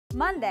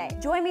Monday,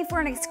 join me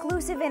for an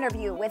exclusive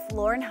interview with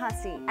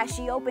Hussey as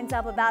she opens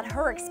up about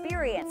her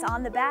experience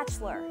on The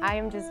Bachelor. I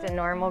am just a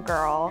normal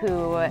girl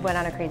who went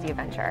on a crazy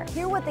adventure.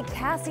 Hear what the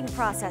casting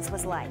process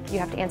was like. You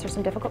have to answer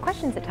some difficult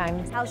questions at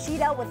times. How she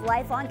dealt with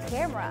life on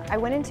camera. I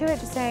went into it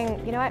just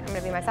saying, you know what, I'm going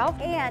to be myself.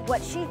 And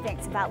what she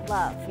thinks about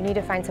love. You need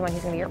to find someone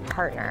who's going to be your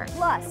partner.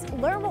 Plus,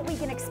 learn what we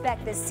can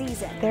expect this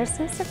season. There's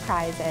some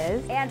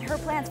surprises. And her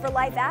plans for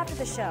life after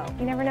the show.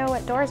 You never know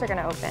what doors are going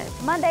to open.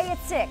 Monday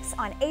at 6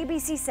 on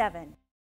ABC7.